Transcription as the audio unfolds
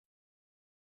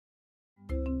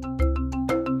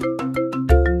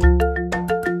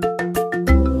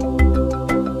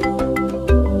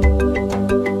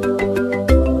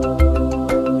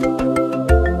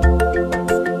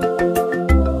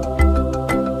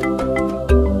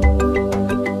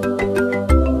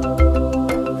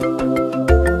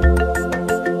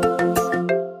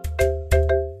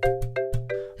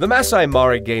The Masai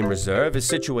Mara Game Reserve is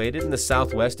situated in the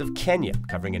southwest of Kenya,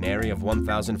 covering an area of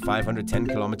 1,510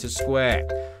 kilometers square.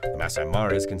 The Masai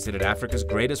Mara is considered Africa's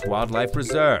greatest wildlife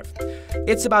reserve.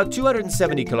 It's about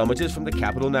 270 kilometers from the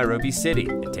capital Nairobi city.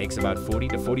 It takes about 40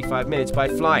 to 45 minutes by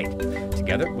flight.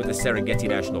 Together with the Serengeti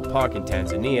National Park in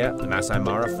Tanzania, the Masai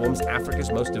Mara forms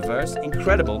Africa's most diverse,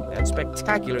 incredible, and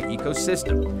spectacular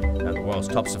ecosystem, and the world's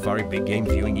top safari big game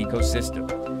viewing ecosystem.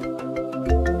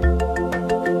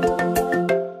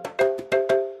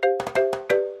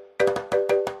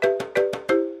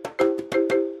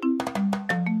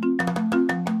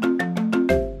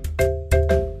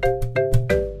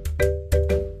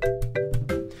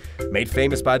 Made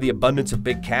famous by the abundance of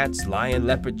big cats, lion,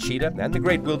 leopard, cheetah, and the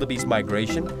great wildebeest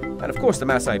migration, and of course the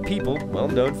Masai people, well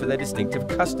known for their distinctive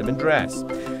custom and dress.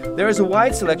 There is a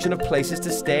wide selection of places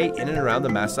to stay in and around the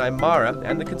Masai Mara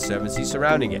and the conservancy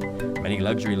surrounding it. Many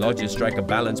luxury lodges strike a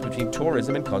balance between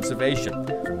tourism and conservation,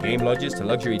 from game lodges to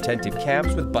luxury tented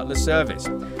camps with butler service.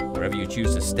 Wherever you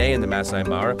choose to stay in the Masai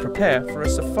Mara, prepare for a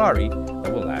safari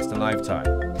that will last a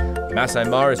lifetime. The Masai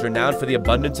Mara is renowned for the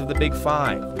abundance of the big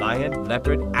five: lion,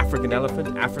 leopard, African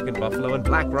elephant, African buffalo, and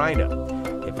black rhino.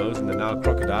 Hippos and the Nile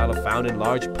crocodile are found in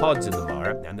large pods in the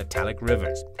Mara and the Talek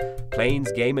rivers.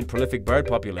 Plains, game, and prolific bird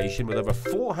population with over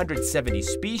 470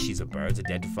 species of birds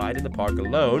identified in the park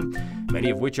alone, many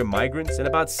of which are migrants, and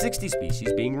about 60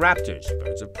 species being raptors,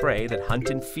 birds of prey that hunt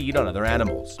and feed on other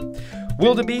animals.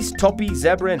 Wildebeest, topi,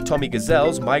 zebra, and Tommy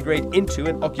gazelles migrate into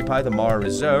and occupy the Mara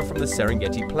Reserve from the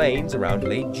Serengeti Plains around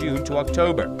late June to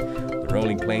October. The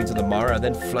rolling plains of the Mara are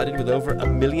then flooded with over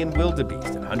 1 million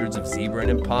wildebeest and hundreds of zebra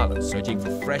and impala searching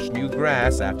for fresh new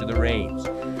grass after the rains.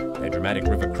 Their dramatic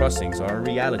river crossings are a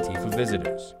reality for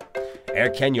visitors.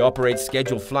 Airkenya operates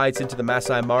scheduled flights into the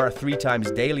Masai Mara 3 times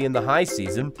daily in the high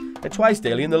season and twice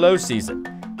daily in the low season.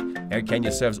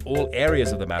 Airkenya serves all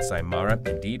areas of the Masai Mara,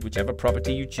 indeed whichever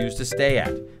property you choose to stay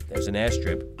at. There's an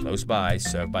airstrip close by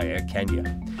served by Airkenya.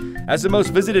 As the most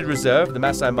visited reserve, the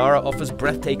Masai Mara offers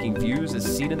breathtaking views as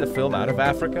seen in the film Out of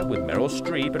Africa with Meryl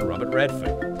Streep and Robert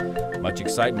Redford. Much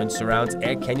excitement surrounds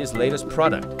Airkenya's latest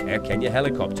product, Airkenya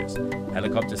helicopters.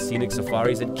 Helicopter scenic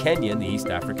safaris in Kenya in the East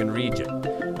African region.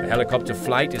 The helicopter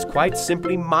flight is quite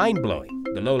simply mind-blowing.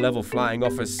 The low-level flying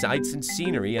offers sights and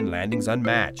scenery and landings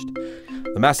unmatched.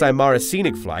 The Masai Mara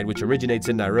scenic flight, which originates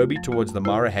in Nairobi towards the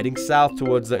Mara heading south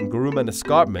towards the Nguruman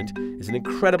Escarpment, is an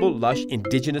incredible lush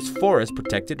indigenous forest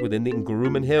protected within the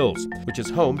Nguruman Hills, which is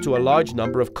home to a large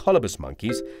number of colobus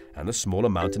monkeys and the smaller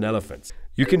mountain elephants.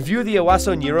 You can view the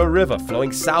Ewaso Nyiro River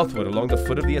flowing southward along the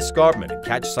foot of the escarpment and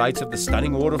catch sights of the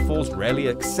stunning waterfalls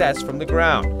rarely accessed from the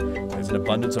ground. There's an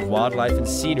abundance of wildlife and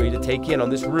scenery to take in on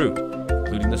this route,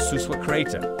 including the Suswa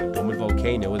crater, a dormant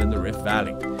volcano within the Rift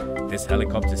Valley. This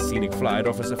helicopter scenic flight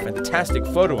offers a fantastic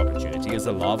photo opportunity as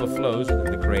the lava flows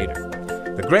within the crater.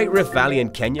 The Great Rift Valley in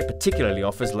Kenya particularly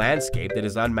offers landscape that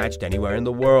is unmatched anywhere in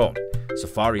the world.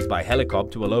 Safaris by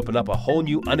helicopter will open up a whole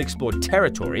new unexplored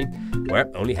territory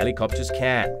where only helicopters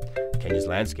can. Kenya's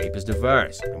landscape is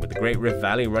diverse, and with the Great Rift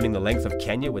Valley running the length of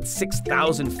Kenya with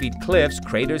 6,000 feet cliffs,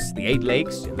 craters, the 8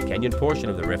 lakes in the Kenyan portion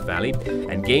of the Rift Valley,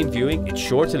 and game viewing, it's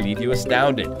sure to leave you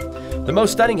astounded. The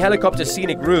most stunning helicopter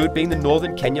scenic route being the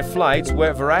northern Kenya flights,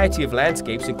 where a variety of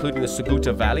landscapes including the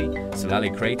Suguta Valley, Salali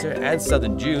Crater, and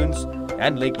southern dunes,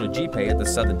 and Lake Logipe at the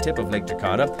southern tip of Lake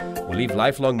Turkana will leave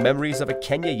lifelong memories of a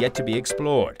Kenya yet to be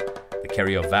explored. The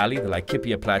Kerio Valley, the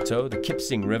Laikipia Plateau, the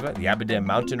Kipsing River, the Aberdare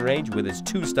Mountain Range with its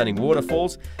 2 stunning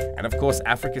waterfalls, and of course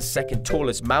Africa's second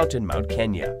tallest mountain, Mount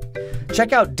Kenya.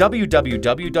 Check out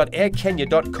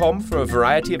www.airkenya.com for a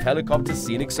variety of helicopter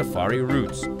scenic safari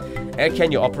routes. Air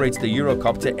Kenya operates the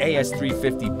Eurocopter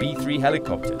AS350B3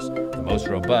 helicopters, the most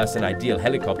robust and ideal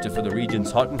helicopter for the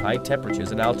region's hot and high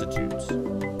temperatures and altitudes.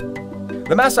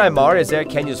 The Masai Mara is Air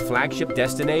Kenya's flagship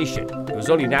destination. It was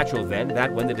only natural then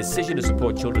that when the decision to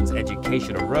support children's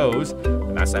education arose,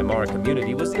 the Masai Mara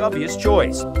community was the obvious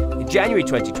choice. In January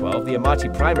 2012, the Amati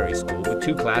Primary School with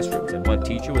 2 classrooms and 1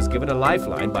 teacher was given a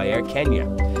lifeline by Air Kenya.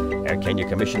 Air Kenya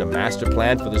commissioned a master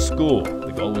plan for the school.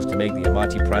 The goal was to make the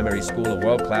Amati Primary School a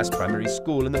world-class primary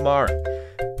school in the Mara.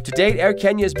 To date, Air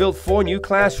Kenya has built 4 new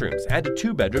classrooms and a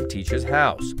 2-bedroom teacher's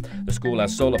house. The school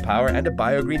has solar power and a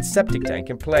biogreen septic tank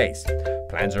in place.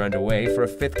 Plans are underway for a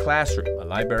 5th classroom, a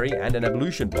library, and an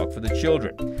ablution block for the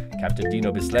children. Captain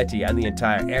Dino Bisletti and the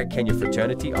entire Air Kenya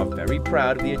fraternity are very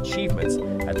proud of the achievements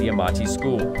at the Amati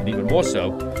School, and even more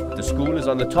so, the school is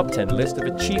on the top 10 list of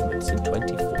achievements in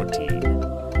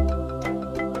 2014.